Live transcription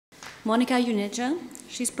Monica Juneja.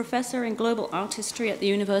 She's professor in global art history at the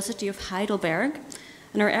University of Heidelberg,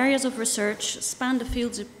 and her areas of research span the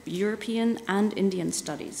fields of European and Indian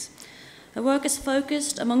studies. Her work is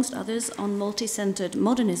focused, amongst others, on multi-centered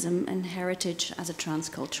modernism and heritage as a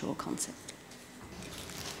transcultural concept.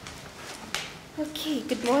 Okay,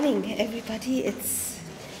 good morning, everybody. It's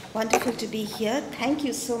wonderful to be here. Thank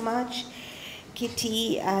you so much,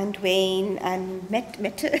 Kitty and Wayne and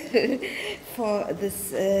Mette for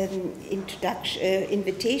this invitation,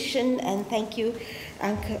 and thank you,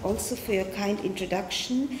 Anke, also for your kind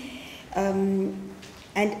introduction.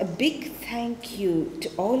 And a big thank you to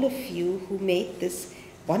all of you who made this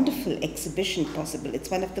wonderful exhibition possible. It's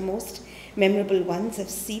one of the most memorable ones I've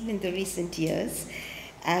seen in the recent years,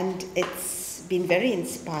 and it's been very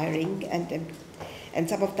inspiring, and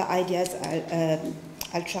some of the ideas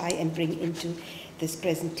I'll try and bring into this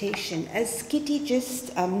presentation. As Kitty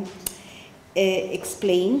just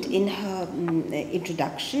explained in her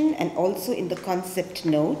introduction, and also in the concept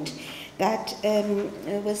note that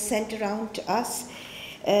was sent around to us,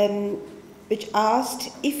 which asked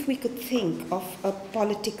if we could think of a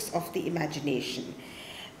politics of the imagination.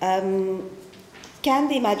 Can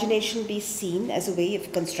the imagination be seen as a way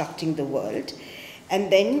of constructing the world?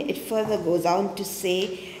 And then it further goes on to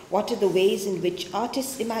say what are the ways in which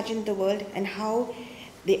artists imagine the world, and how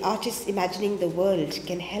the artists imagining the world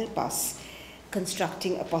can help us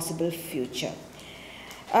constructing a possible future.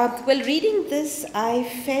 Well, reading this, I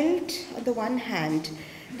felt, on the one hand,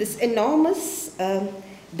 this enormous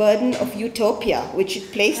burden of utopia which it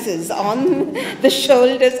places on the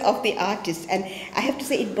shoulders of the artist. And I have to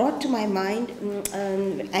say, it brought to my mind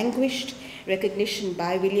anguished recognition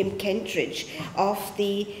by William Kentridge of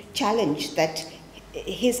the challenge that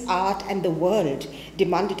his art and the world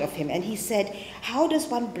demanded of him. And he said, how does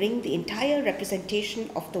one bring the entire representation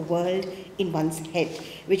of the world in one's head?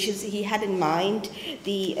 Which is, he had in mind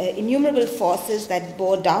the innumerable forces that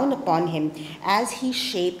bore down upon him as he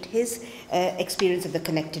shaped his experience of the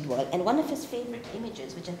connected world. And one of his favorite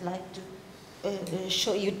images, which I'd like to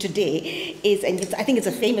show you today, is, and I think it's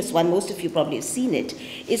a famous one, most of you probably have seen it,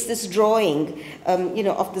 is this drawing,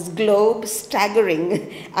 of this globe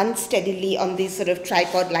staggering unsteadily on these sort of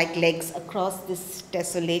tripod-like legs across this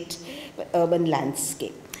desolate urban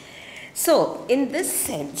landscape. So, in this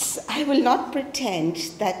sense, I will not pretend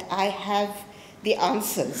that I have the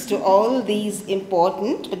answers to all these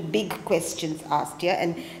important but big questions asked here,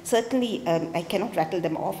 and certainly I cannot rattle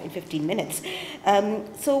them off in 15 minutes.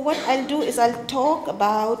 So what I'll do is I'll talk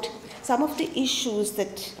about some of the issues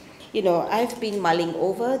that I've been mulling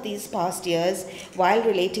over these past years while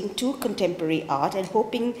relating to contemporary art, and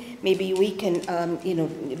hoping maybe we can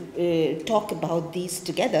talk about these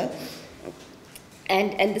together.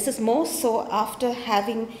 And this is more so after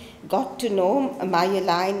having got to know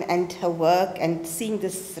Marjolein and her work, and seeing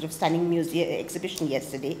this sort of stunning museum exhibition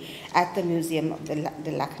yesterday at the Museum of the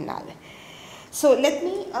Lachenal. So let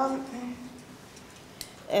me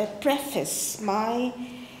preface my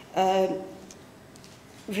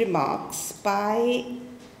remarks by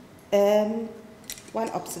one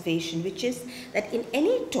observation, which is that in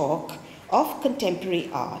any talk of contemporary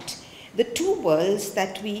art, the two words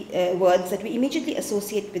that we immediately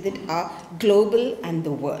associate with it are global and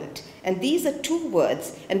the world. And these are two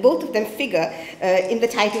words, and both of them figure in the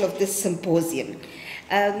title of this symposium.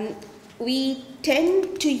 We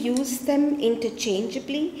tend to use them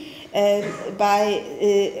interchangeably,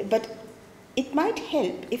 but it might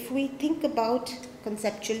help if we think about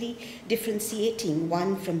conceptually differentiating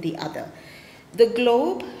one from the other. The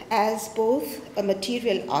globe as both a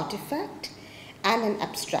material artifact and an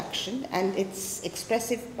abstraction, and its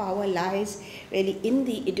expressive power lies really in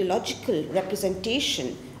the ideological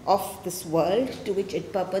representation of this world to which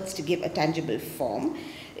it purports to give a tangible form.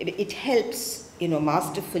 It helps,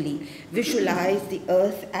 masterfully visualize the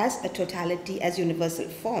earth as a totality, as universal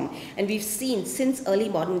form. And we've seen since early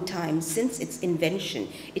modern times, since its invention,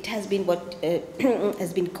 it has been what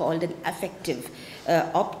has been called an affective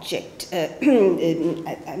object,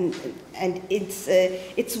 and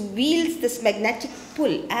it wields this magnetic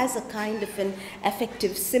pull as a kind of an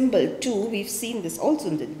affective symbol too. We've seen this also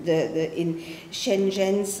in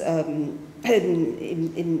Shenzhen's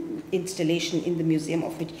in installation in the museum,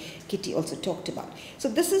 of which Kitty also talked about. So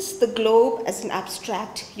this is the globe as an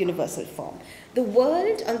abstract universal form. The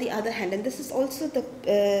world, on the other hand, and this is also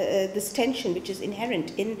this tension which is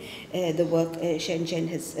inherent in the work Shenzhen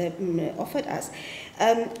has offered us,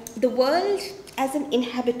 the world as an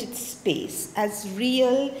inhabited space, as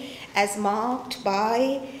real, as marked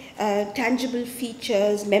by tangible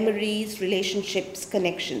features, memories, relationships,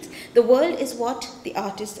 connections. The world is what the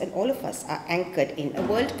artist and all of us are anchored in. A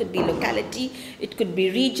world could be locality, it could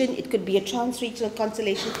be region, it could be a trans-regional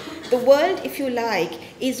constellation. The world, if you like,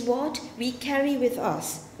 is what we carry with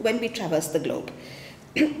us when we traverse the globe.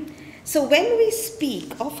 So when we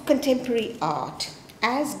speak of contemporary art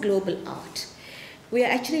as global art, we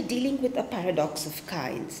are actually dealing with a paradox of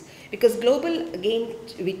kinds. Because global, again,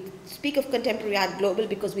 we speak of contemporary art global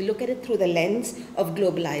because we look at it through the lens of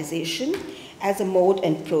globalization as a mode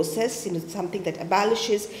and process, something that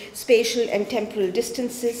abolishes spatial and temporal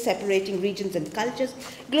distances separating regions and cultures.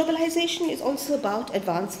 Globalization is also about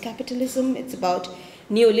advanced capitalism, it's about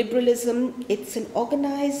neoliberalism, it's an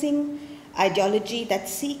organizing ideology that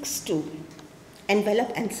seeks to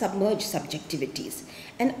envelop and submerge subjectivities.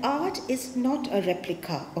 And art is not a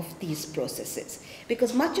replica of these processes,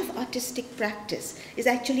 because much of artistic practice is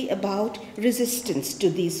actually about resistance to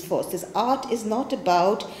these forces. Art is not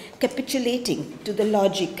about capitulating to the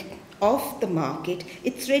logic of the market.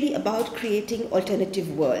 It's really about creating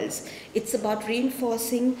alternative worlds. It's about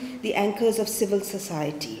reinforcing the anchors of civil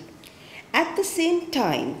society. At the same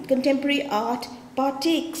time, contemporary art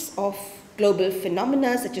partakes of global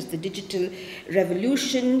phenomena such as the digital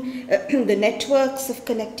revolution, the networks of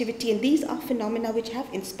connectivity, and these are phenomena which have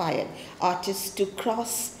inspired artists to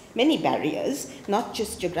cross many barriers, not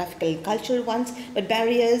just geographical and cultural ones, but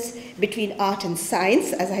barriers between art and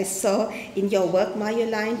science, as I saw in your work,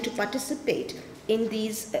 Marjolein, to participate in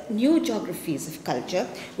these new geographies of culture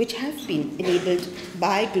which have been enabled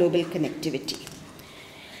by global connectivity.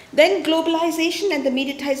 Then globalization and the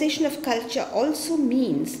mediatization of culture also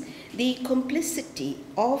means the complicity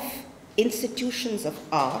of institutions of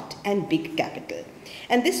art and big capital.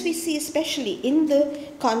 And this we see especially in the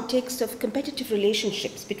context of competitive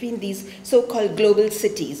relationships between these so-called global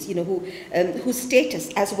cities, whose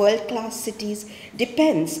status as world-class cities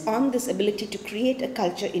depends on this ability to create a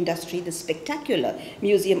culture industry, the spectacular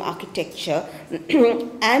museum architecture,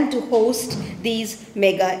 and to host these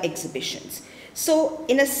mega exhibitions. So,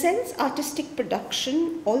 in a sense, artistic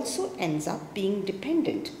production also ends up being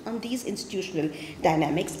dependent on these institutional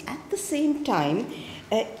dynamics. At the same time,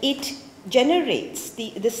 it generates,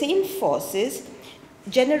 the same forces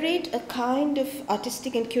generate a kind of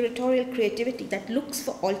artistic and curatorial creativity that looks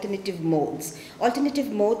for alternative modes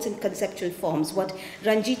and conceptual forms, what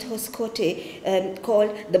Ranjit Hoskote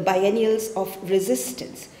called the biennials of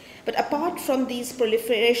resistance. But apart from these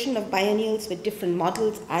proliferation of biennials with different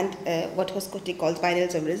models and what Hoskote calls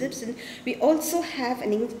biennials of resistance, we also have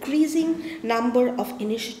an increasing number of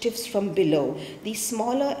initiatives from below. These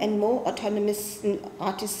smaller and more autonomous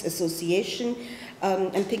artists association,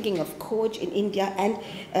 I'm thinking of Koj in India and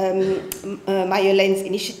Marjolein's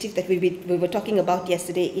initiative that we were talking about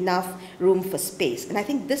yesterday, Enough Room for Space. And I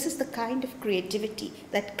think this is the kind of creativity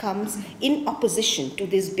that comes in opposition to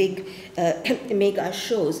these big mega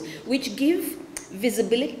shows, which give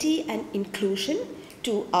visibility and inclusion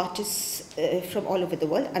to artists from all over the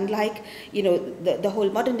world. Unlike, the whole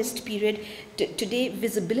modernist period, today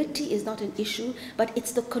visibility is not an issue, but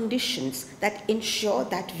it's the conditions that ensure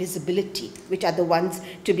that visibility, which are the ones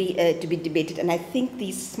to be debated. And I think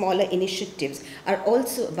these smaller initiatives are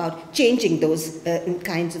also about changing those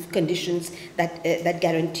kinds of conditions that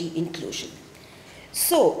guarantee inclusion.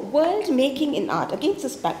 So, world making in art, against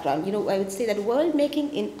this background, I would say that world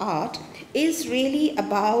making in art is really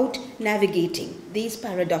about navigating these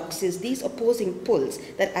paradoxes, these opposing pulls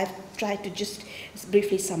that I've tried to just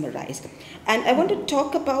briefly summarize. And I want to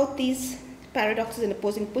talk about these paradoxes and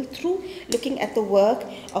opposing pull through looking at the work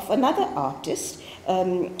of another artist,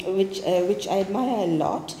 which I admire a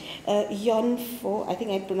lot, Jan Fo, I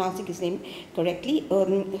think I'm pronouncing his name correctly,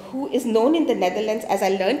 who is known in the Netherlands, as I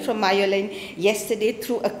learned from Marjolein yesterday,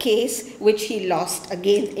 through a case which he lost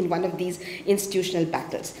again in one of these institutional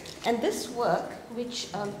battles. And this work, which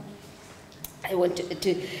I want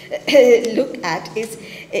to look at,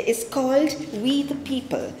 is called We the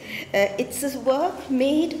People. It's a work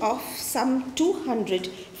made of some 200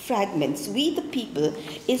 fragments. We the People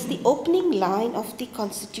is the opening line of the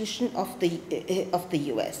Constitution of the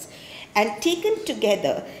US. And taken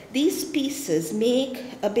together, these pieces make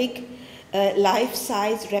a big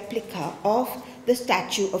life-size replica of the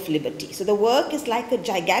Statue of Liberty. So the work is like a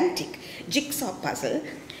gigantic jigsaw puzzle,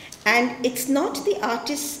 and it's not the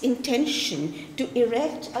artist's intention to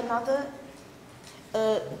erect another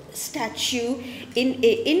statue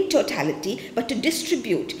in totality, but to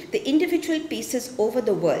distribute the individual pieces over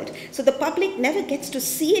the world. So the public never gets to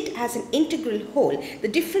see it as an integral whole. The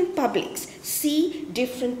different publics see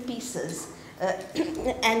different pieces Though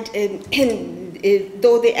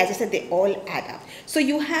they, as I said, they all add up. So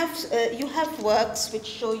you have works which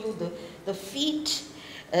show you the feet,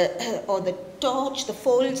 or the torch, the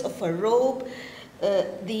folds of a robe,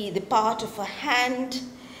 the part of a hand,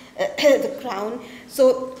 the crown.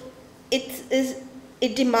 So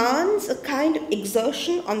it demands a kind of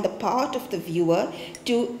exertion on the part of the viewer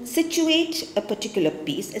to situate a particular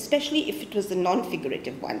piece, especially if it was a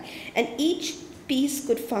non-figurative one. And each piece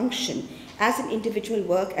could function as an individual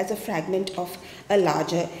work, as a fragment of a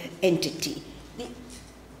larger entity.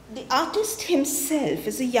 The artist himself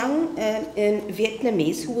is a young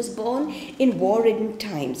Vietnamese who was born in war-ridden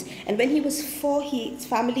times. And when he was 4, his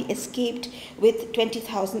family escaped with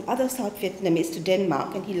 20,000 other South Vietnamese to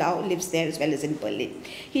Denmark, and he now lives there as well as in Berlin.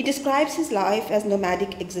 He describes his life as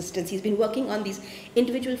nomadic existence. He's been working on these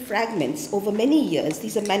individual fragments over many years.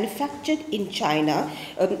 These are manufactured in China,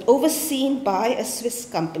 overseen by a Swiss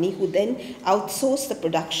company who then outsourced the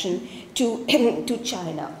production to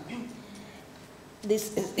China.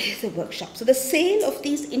 This is a workshop. So the sale of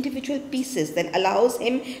these individual pieces then allows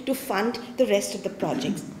him to fund the rest of the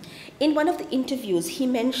projects. In one of the interviews, he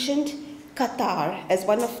mentioned Qatar as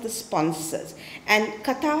one of the sponsors. And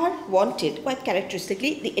Qatar wanted, quite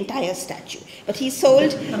characteristically, the entire statue. But he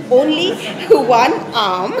sold only one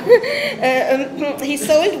arm. He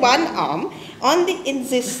sold one arm on the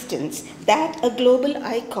insistence that a global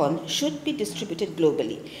icon should be distributed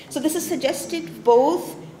globally. So this is suggested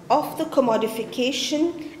both of the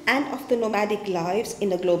commodification and of the nomadic lives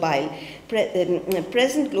in a globalized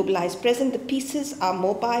present. The pieces are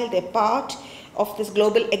mobile, they're part of this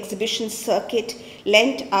global exhibition circuit,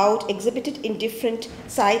 lent out, exhibited in different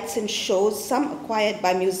sites and shows, some acquired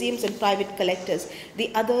by museums and private collectors,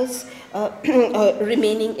 the others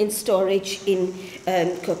remaining in storage in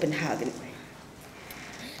Copenhagen.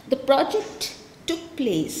 The project took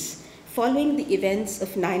place following the events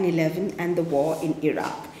of 9/11 and the war in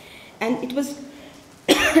Iraq. And it was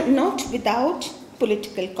not without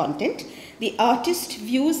political content. The artist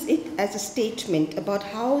views it as a statement about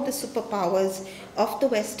how the superpowers of the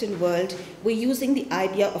Western world were using the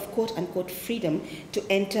idea of quote-unquote freedom to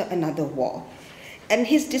enter another war. And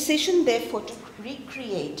his decision, therefore, to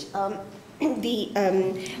recreate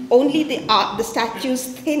only the statue's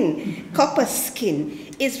thin copper skin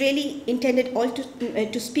is really intended all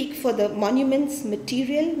to speak for the monument's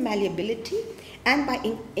material malleability and by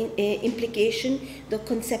implication the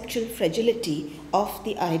conceptual fragility of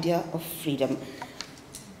the idea of freedom.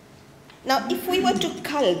 Now, if we were to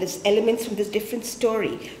cull these elements from this different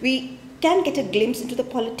story, we can get a glimpse into the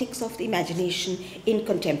politics of the imagination in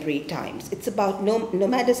contemporary times. It's about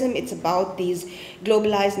nomadism, it's about these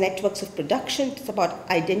globalized networks of production, it's about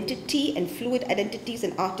identity and fluid identities,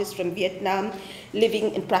 and artists from Vietnam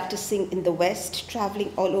living and practicing in the West,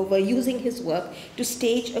 traveling all over, using his work to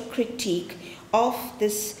stage a critique of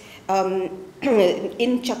this,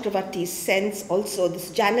 in Chakravarti's sense, also this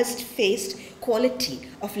Janist-faced quality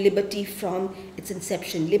of liberty from its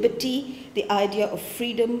inception. Liberty, the idea of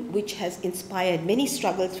freedom, which has inspired many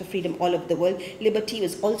struggles for freedom all over the world. Liberty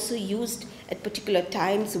was also used at particular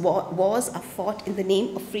times. Wars are fought in the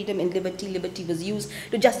name of freedom and liberty. Liberty was used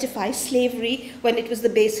to justify slavery when it was the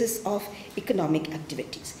basis of economic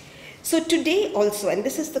activities. So today also, and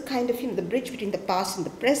this is the kind of the bridge between the past and the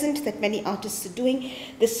present that many artists are doing,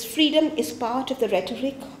 this freedom is part of the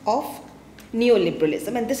rhetoric of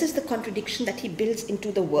neoliberalism, and this is the contradiction that he builds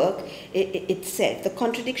into the work itself. The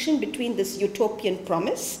contradiction between this utopian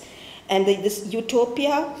promise and this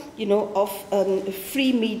utopia, of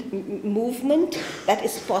free movement that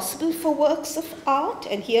is possible for works of art,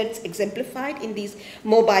 and here it's exemplified in these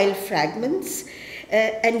mobile fragments.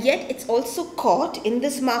 And yet it's also caught in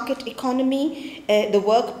this market economy. The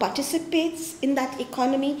work participates in that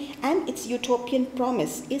economy, and its utopian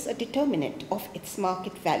promise is a determinant of its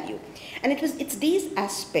market value. And it's these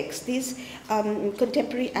aspects, these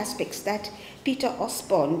contemporary aspects, that Peter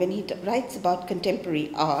Osborne, when he writes about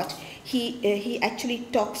contemporary art, he actually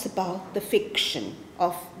talks about the fiction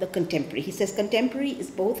of the contemporary. He says contemporary is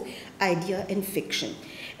both idea and fiction.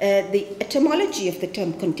 The etymology of the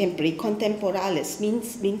term contemporary, contemporalis,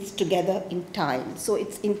 means together in time. So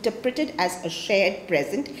it's interpreted as a shared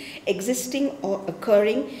present, existing or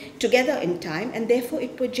occurring together in time, and therefore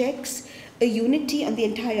it projects a unity on the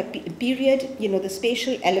entire period, the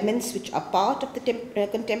spatial elements which are part of the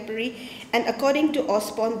contemporary. And according to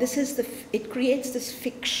Osborne, it creates this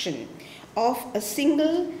fiction of a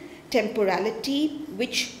single temporality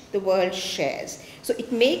which the world shares. So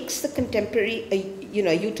it makes the contemporary a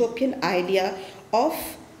utopian idea of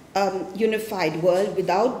unified world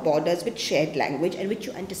without borders, with shared language, and which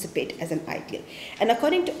you anticipate as an ideal. And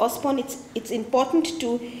according to Osborne, it's important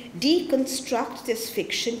to deconstruct this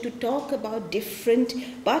fiction to talk about different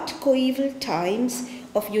but coeval times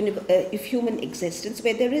of human existence,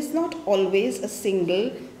 where there is not always a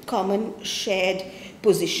single common shared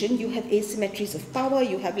position. You have asymmetries of power,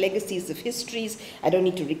 you have legacies of histories, I don't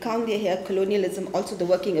need to recount here, colonialism, also the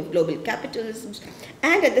working of global capitalism,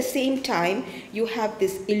 and at the same time you have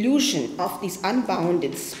this illusion of these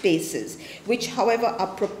unbounded spaces, which however are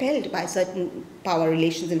propelled by certain power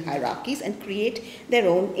relations and hierarchies and create their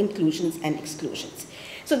own inclusions and exclusions.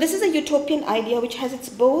 So this is a utopian idea which has its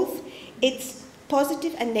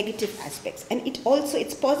positive and negative aspects, and it's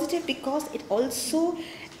positive because it also,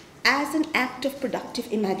 as an act of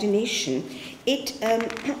productive imagination, it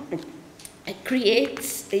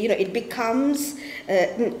creates, it becomes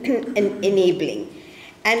enabling.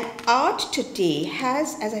 And art today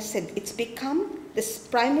has, as I said, it's become this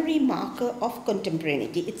primary marker of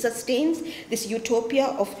contemporaneity. It sustains this utopia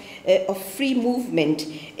of free movement.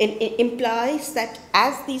 It implies that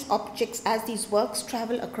as these objects, as these works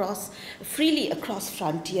travel freely across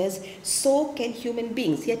frontiers, so can human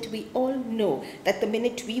beings. Yet we all know that the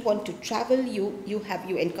minute we want to travel, you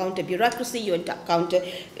encounter bureaucracy, you encounter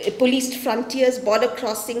policed frontiers, border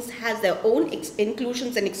crossings has their own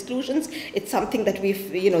inclusions and exclusions. It's something that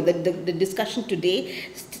we've, the discussion today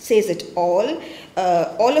says it all.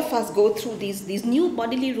 All of us go through these new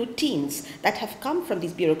bodily routines that have come from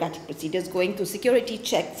these bureaucratic procedures, going through security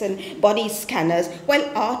checks and body scanners, while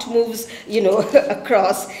art moves,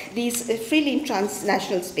 across these freely in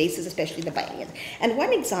transnational spaces, especially the biennials. And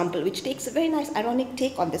one example, which takes a very nice ironic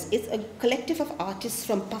take on this, is a collective of artists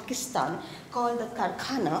from Pakistan called the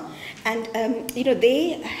Karkhana, and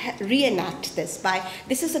they reenact this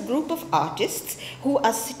this is a group of artists who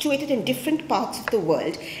are situated in different parts of the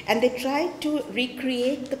world, and they try to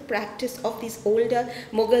recreate the practice of these older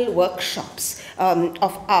Mughal workshops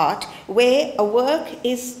of art, where a work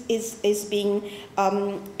is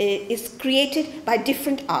created by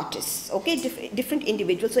different artists, okay, different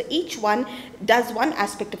individuals. So each one does one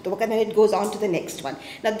aspect of the work, and then it goes on to the next one.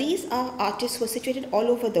 Now these are artists who are situated all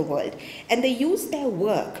over the world, and they use their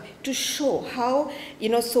work to show how,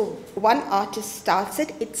 so one artist starts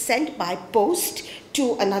it's sent by post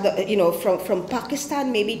to another, from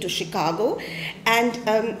Pakistan maybe to Chicago, and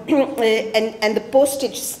the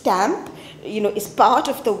postage stamp, is part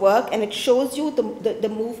of the work, and it shows you the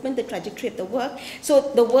movement, the trajectory of the work. So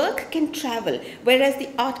the work can travel, whereas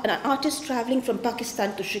an artist traveling from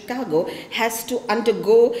Pakistan to Chicago has to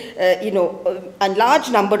undergo, a large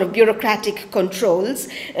number of bureaucratic controls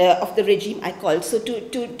of the regime, I call. So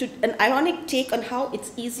to an ironic take on how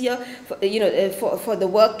it's easier for the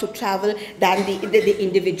work to travel than the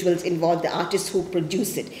individuals involved, the artists who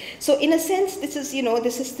produce it. So in a sense, this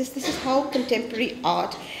is how contemporary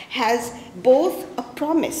art has both a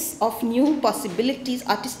promise of new possibilities,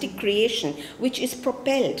 artistic creation, which is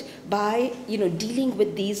propelled by dealing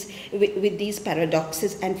with these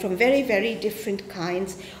paradoxes, and from very, very different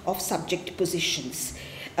kinds of subject positions,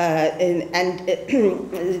 and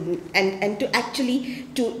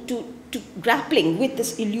to grappling with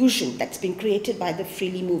this illusion that's been created by the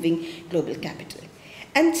freely moving global capital.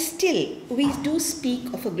 And still, we do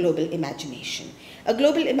speak of a global imagination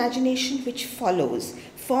which follows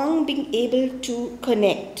from being able to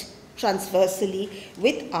connect transversally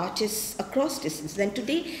with artists across distances. And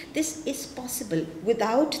today, this is possible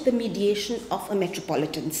without the mediation of a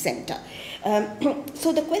metropolitan center.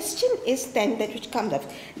 So the question is then which comes up,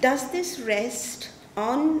 does this rest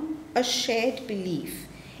on a shared belief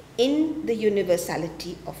in the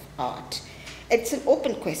universality of art? It's an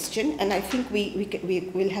open question, and I think we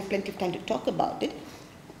will have plenty of time to talk about it.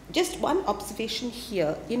 Just one observation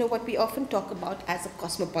here, what we often talk about as a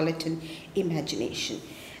cosmopolitan imagination.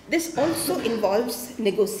 This also involves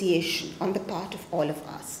negotiation on the part of all of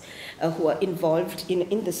us who are involved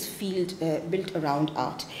in this field built around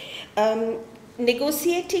art.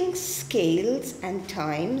 Negotiating scales and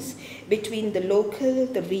times between the local,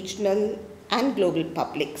 the regional, and global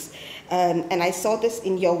publics. And I saw this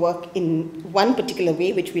in your work in one particular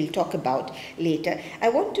way, which we'll talk about later. I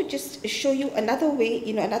want to just show you another way,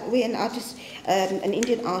 an artist, an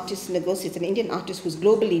Indian artist negotiates, an Indian artist who's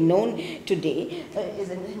globally known today,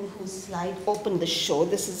 whose slide opened the show.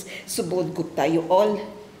 This is Subodh Gupta. You all,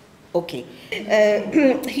 okay.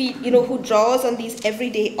 He, who draws on these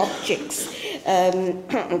everyday objects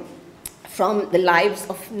from the lives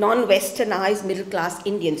of non-westernized middle-class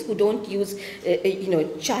Indians who don't use,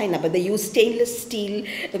 China, but they use stainless steel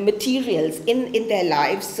materials in their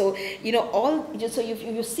lives. So, so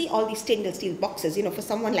you see all these stainless steel boxes. For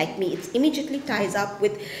someone like me, it immediately ties up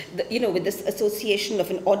with, with this association of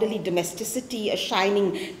an orderly domesticity, a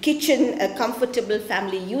shining kitchen, a comfortable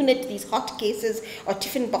family unit, these hot cases or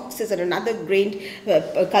tiffin boxes, and another grained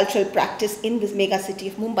cultural practice in this mega city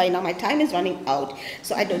of Mumbai. Now my time is running out,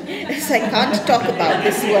 so I can't talk about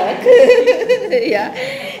this work. Yeah.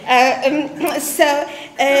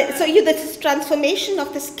 This transformation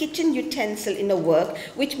of this kitchen utensil in a work,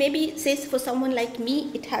 which maybe says for someone like me,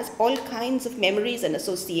 it has all kinds of memories and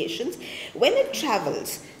associations. When it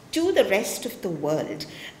travels to the rest of the world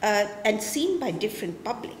and seen by different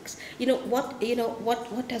publics, what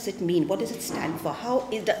does it mean? What does it stand for? How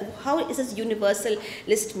is this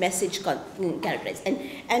universalist message characterized?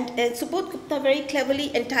 And Subodh Gupta very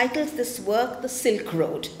cleverly entitles this work "The Silk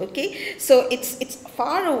Road." Okay, so it's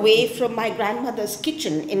far away from my grandmother's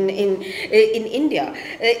kitchen in India.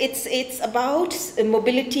 It's about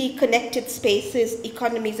mobility, connected spaces,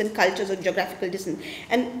 economies, and cultures of geographical distance.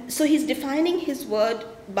 And so he's defining his word.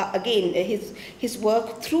 But again, his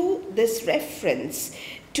work through this reference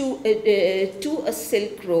to a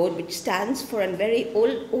Silk Road, which stands for a very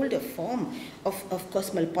older form of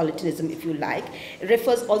cosmopolitanism, if you like. It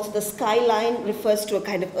refers also, the skyline refers to a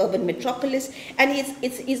kind of urban metropolis, and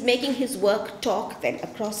he's making his work talk then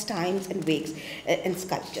across times and wakes and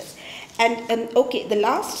sculptures. And okay, the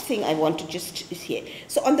last thing I want to just is here.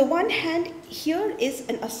 So on the one hand, here is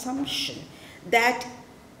an assumption that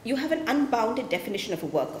you have an unbounded definition of a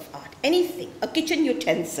work of art. Anything, a kitchen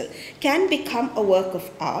utensil, can become a work of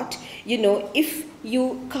art, if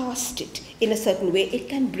you cast it in a certain way. It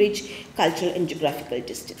can bridge cultural and geographical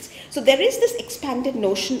distance. So there is this expanded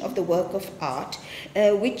notion of the work of art,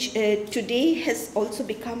 which today has also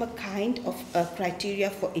become a kind of criteria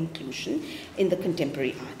for inclusion in the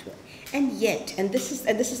contemporary artwork. And yet, and this is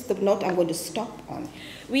the note I'm going to stop on,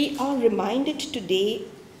 we are reminded today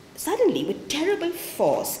suddenly with terrible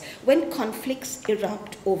force when conflicts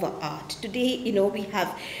erupt over art. Today, we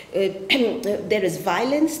have, there is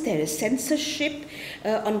violence, there is censorship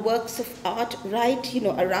on works of art right,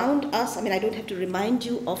 around us. I mean, I don't have to remind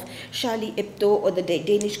you of Charlie Hebdo or the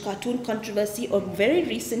Danish cartoon controversy, or very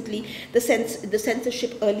recently the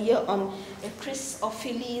censorship earlier on Chris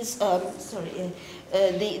Ophelie's,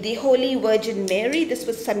 the Holy Virgin Mary. This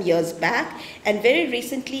was some years back, and very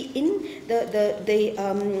recently in the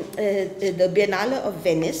Biennale of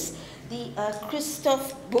Venice, the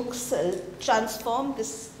Christoph Buxel transformed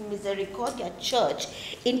this Misericordia Church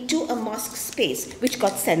into a mosque space, which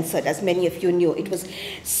got censored, as many of you knew. It was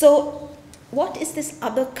so. What is this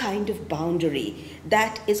other kind of boundary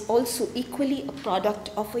that is also equally a product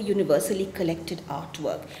of a universally collected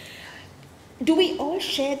artwork? Do we all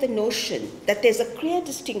share the notion that there's a clear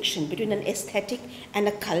distinction between an aesthetic and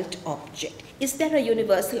a cult object? Is there a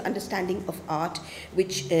universal understanding of art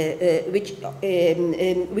which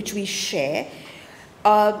we share?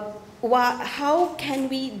 How can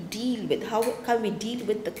we deal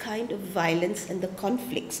with the kind of violence and the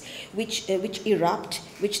conflicts which erupt,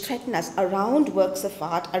 which threaten us around works of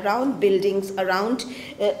art, around buildings, around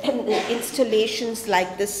installations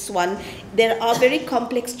like this one? There are very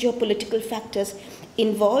complex geopolitical factors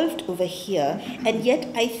involved over here, and yet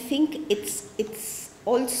I think it's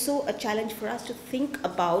also a challenge for us to think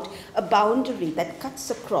about a boundary that cuts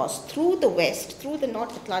across through the West, through the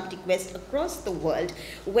North Atlantic West, across the world,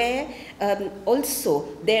 where also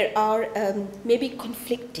there are maybe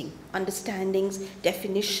conflicting understandings,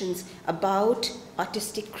 definitions about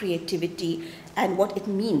artistic creativity and what it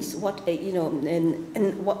means, what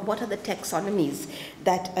what are the taxonomies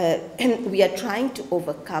that we are trying to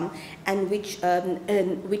overcome, and which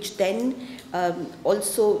then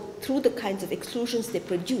also through the kinds of exclusions they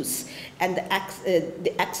produce and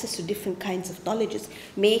the access to different kinds of knowledges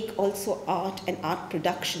make also art and art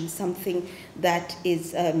production something that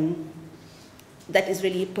is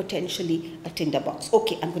really potentially a tinderbox.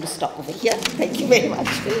 Okay, I'm going to stop over here. Thank you very much.